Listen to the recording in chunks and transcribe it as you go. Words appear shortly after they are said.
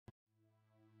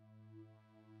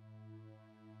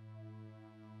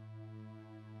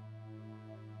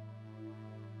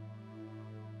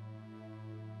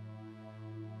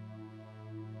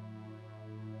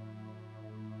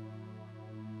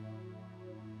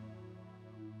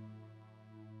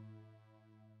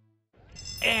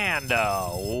and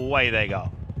away they go.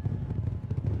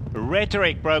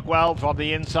 Rhetoric broke well from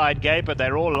the inside gate, but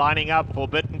they're all lining up.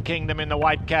 Forbidden Kingdom in the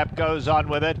white cap goes on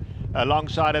with it.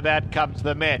 Alongside of that comes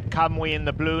the Met. Cumwe in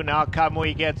the blue. Now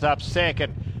Cumwe gets up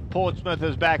second. Portsmouth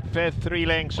is back fifth, 3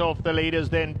 lengths off the leaders.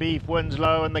 Then Beef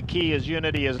Winslow, and the Key is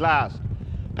Unity is last.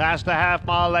 Past the half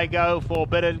mile they go.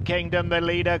 Forbidden Kingdom the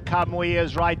leader. Cumwe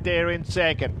is right there in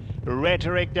second.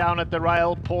 Rhetoric down at the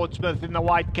rail. Portsmouth in the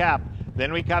white cap.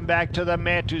 Then we come back to the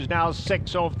Met, who's now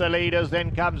 6 off the leaders.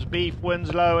 Then comes Beef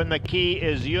Winslow, and the Key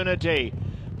is Unity.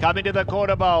 Coming to the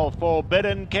quarter bowl,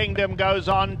 Forbidden Kingdom goes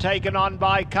on, taken on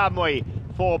by Cumwe.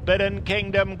 Forbidden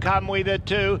Kingdom, Cumwe the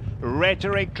 2.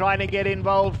 Rhetoric trying to get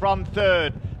involved from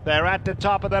third. They're at the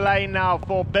top of the lane now.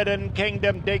 Forbidden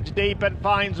Kingdom digs deep and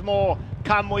finds more.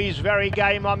 Cumwe's very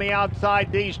game on the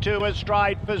outside. These two are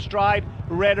stride for stride.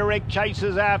 Rhetoric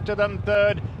chases after them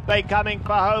third. They coming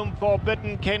for home.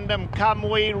 Forbidden Kingdom,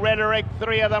 Cumwe, Rhetoric.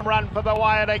 3 of them run for the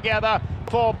wire together.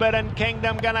 Forbidden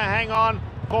Kingdom going to hang on.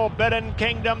 Forbidden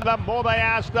Kingdom, the more they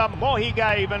asked, the more he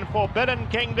gave, and Forbidden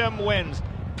Kingdom wins.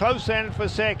 Close end for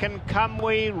second,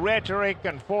 Cumwe, Rhetoric,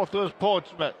 and fourth was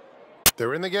Portsmouth.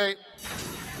 They're in the gate.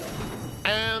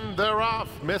 And they're off.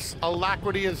 Miss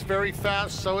Alacrity is very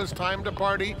fast, so is Time to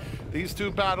Party. These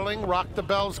two battling. Rock the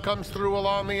Bells comes through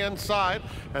along the inside,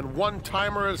 and One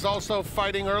Timer is also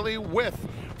fighting early with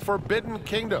Forbidden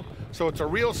Kingdom. So it's a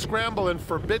real scramble, and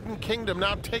Forbidden Kingdom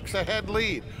now takes a head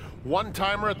lead. One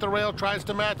Timer at the rail tries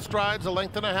to match strides,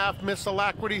 1.5 lengths. Miss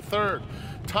Alacrity third.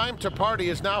 Time to Party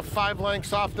is now 5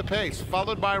 lengths off the pace,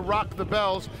 followed by Rock the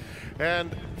Bells,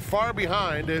 and far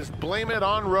behind is Blame It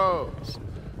on Rose.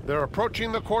 They're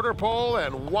approaching the quarter pole,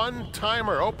 and One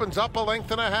Timer opens up 1.5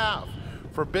 lengths.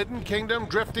 Forbidden Kingdom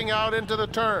drifting out into the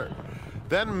turn.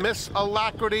 Then Miss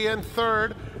Alacrity in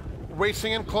third,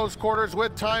 racing in close quarters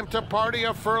with Time to Party,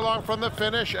 a furlong from the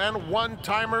finish, and One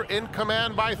Timer in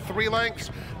command by 3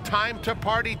 lengths. Time to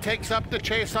Party takes up the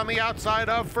chase on the outside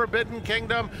of Forbidden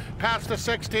Kingdom, past the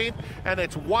 16th, and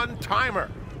it's One Timer.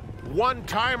 One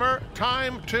Timer,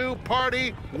 Time to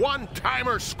Party, One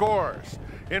Timer scores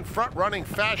in front-running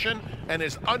fashion and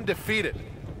is undefeated.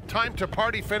 Time to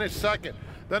Party finished second.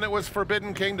 Then it was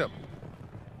Forbidden Kingdom.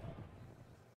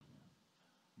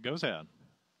 Goes ahead.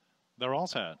 They're all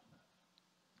set.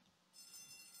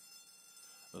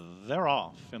 They're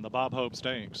off in the Bob Hope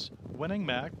Stakes. Winning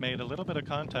Mac made a little bit of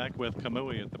contact with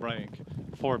Cumwe at the break.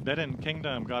 Forbidden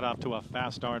Kingdom got off to a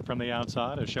fast start from the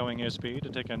outside, is showing his speed to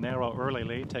take a narrow early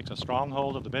lead, takes a strong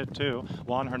hold of the bit too.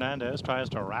 Juan Hernandez tries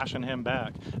to ration him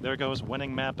back. There goes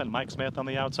Winning Map and Mike Smith on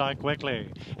the outside quickly.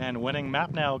 And Winning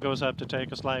Map now goes up to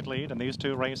take a slight lead, and these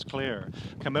two race clear.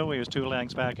 Cumwe is 2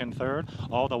 lengths back in third,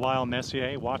 all the while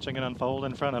Messier watching it unfold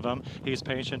in front of him. He's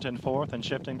patient in fourth and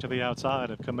shifting to the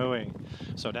outside of Cumwe.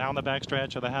 So down the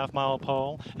backstretch of the half-mile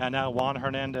pole, and now Juan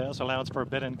Hernandez allows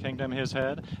Forbidden Kingdom his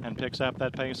head and picks up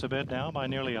that pace a bit now by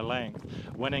nearly a length.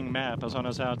 Winning Map is on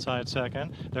his outside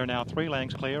second. They're now 3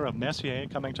 lengths clear of Messier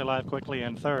coming to life quickly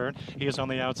in third. He is on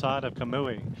the outside of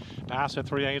Cumwe. Past the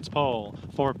 3/8 pole,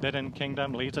 Forbidden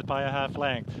Kingdom leads it by a half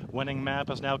length. Winning Map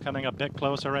is now coming a bit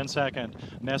closer in second.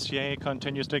 Messier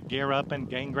continues to gear up and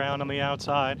gain ground on the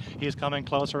outside. He's coming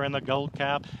closer in the gold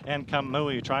cap, and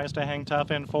Cumwe tries to hang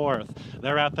tough in fourth.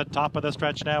 They're at the top of the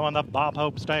stretch now on the Bob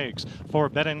Hope Stakes.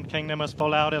 Forbidden Kingdom is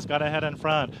full out, has got ahead in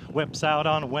front, whips out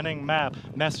on Winning Map.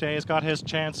 Messier's got his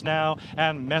chance now,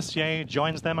 and Messier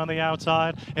joins them on the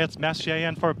outside. It's Messier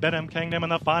and Forbidden Kingdom in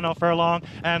the final furlong,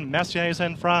 and Messier's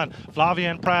in front.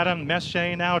 Flavien Prat and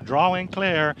Messier now drawing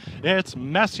clear. It's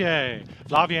Messier.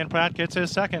 Flavien Prat gets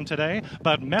his second today,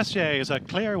 but Messier is a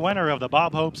clear winner of the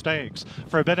Bob Hope Stakes.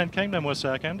 Forbidden Kingdom was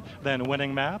second, then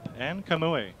Winning Map and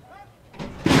Cumwe.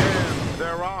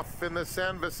 They're off in the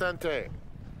San Vicente.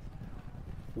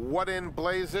 What in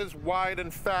blazes, wide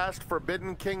and fast.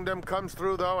 Forbidden Kingdom comes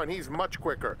through though, and he's much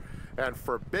quicker. And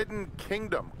Forbidden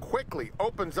Kingdom quickly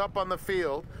opens up on the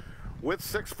field with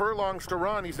 6 furlongs to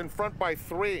run. He's in front by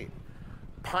 3.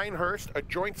 Pinehurst, a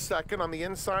joint second on the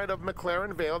inside of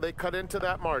McLaren Vale. They cut into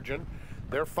that margin.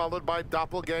 They're followed by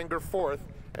Doppelganger fourth,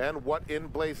 and What in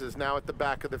Blazes now at the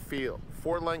back of the field.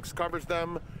 4 lengths covers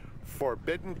them.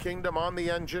 Forbidden Kingdom on the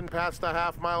engine past the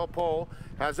half-mile pole,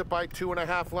 has it by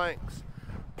 2.5 lengths.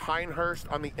 Pinehurst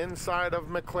on the inside of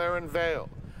McLaren Vale.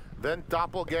 Then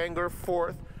Doppelganger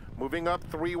fourth, moving up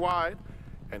 3 wide,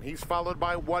 and he's followed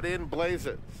by What in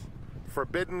Blazes.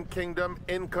 Forbidden Kingdom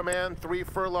in command, 3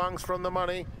 furlongs from the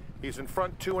money. He's in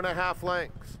front 2.5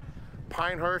 lengths.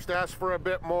 Pinehurst asks for a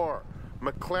bit more.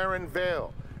 McLaren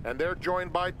Vale, and they're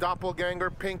joined by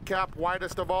Doppelganger, pink cap,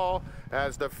 widest of all,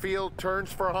 as the field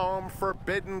turns for home.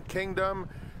 Forbidden Kingdom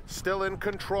still in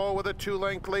control with a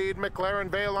 2-length lead. McLaren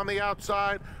Vale on the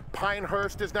outside.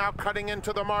 Pinehurst is now cutting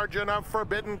into the margin of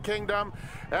Forbidden Kingdom,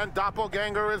 and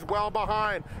Doppelganger is well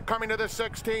behind. Coming to the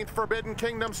 16th, Forbidden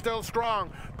Kingdom still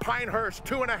strong. Pinehurst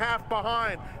 2.5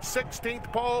 behind.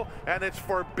 16th pole, and it's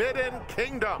Forbidden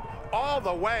Kingdom all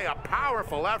the way. A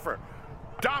powerful effort.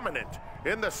 Dominant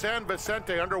in the San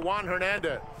Vicente under Juan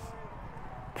Hernandez.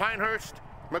 Pinehurst,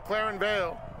 McLaren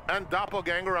Vale, and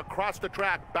Doppelganger across the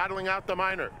track, battling out the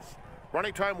minors.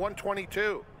 Running time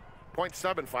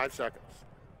 1:22.75 seconds.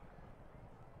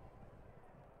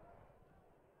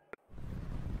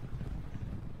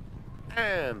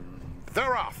 And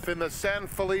they're off in the San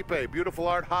Felipe. Beautiful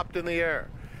Art hopped in the air.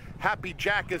 Happy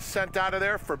Jack is sent out of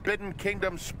there. Forbidden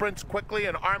Kingdom sprints quickly,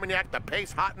 and Armagnac the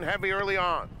pace hot and heavy early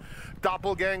on.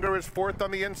 Doppelganger is fourth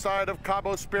on the inside of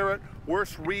Cabo Spirit.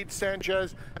 Worse Reed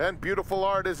Sanchez, and Beautiful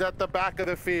Art is at the back of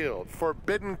the field.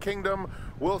 Forbidden Kingdom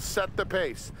will set the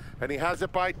pace, and he has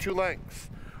it by 2 lengths.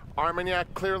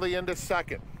 Armagnac clearly into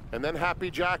second, and then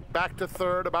Happy Jack back to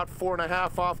third, about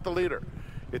 4.5 off the leader.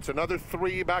 It's another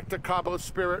 3 back to Cabo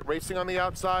Spirit, racing on the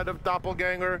outside of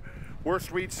Doppelganger.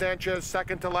 Worse Reed Sanchez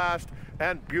second to last,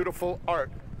 and Beautiful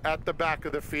Art at the back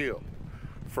of the field.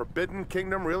 Forbidden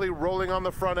Kingdom really rolling on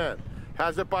the front end.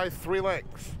 Has it by 3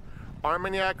 lengths.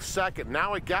 Armagnac second,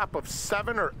 now a gap of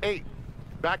 7 or 8.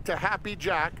 Back to Happy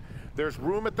Jack. There's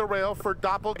room at the rail for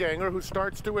Doppelganger, who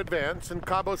starts to advance, and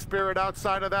Cabo Spirit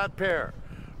outside of that pair.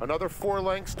 Another 4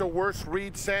 lengths to Worse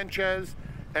Reed Sanchez,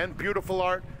 and Beautiful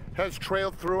Art has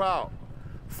trailed throughout.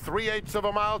 3/8 of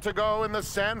a mile to go in the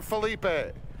San Felipe,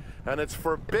 and it's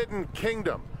Forbidden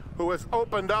Kingdom who has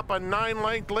opened up a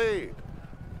 9-length lead.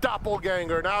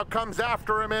 Doppelganger now comes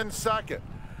after him in second.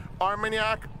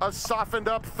 Armagnac a softened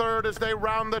up third as they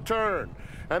round the turn,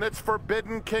 and it's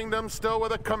Forbidden Kingdom still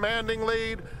with a commanding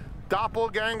lead.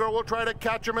 Doppelganger will try to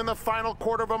catch him in the final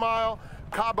 1/4 mile.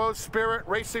 Cabo Spirit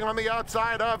racing on the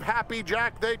outside of Happy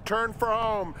Jack. They turn for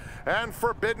home, and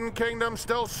Forbidden Kingdom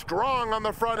still strong on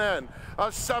the front end.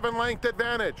 A 7-length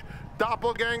advantage.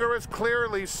 Doppelganger is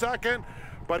clearly second,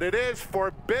 but it is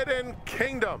Forbidden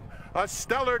Kingdom. A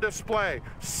stellar display.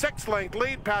 6-length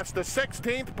lead past the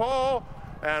 16th pole,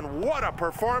 and what a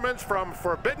performance from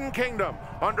Forbidden Kingdom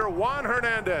under Juan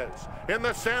Hernandez in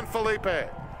the San Felipe.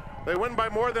 They win by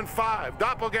more than 5.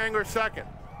 Doppelganger second.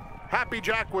 Happy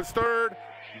Jack was third.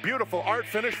 Beautiful Art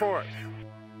finished fourth.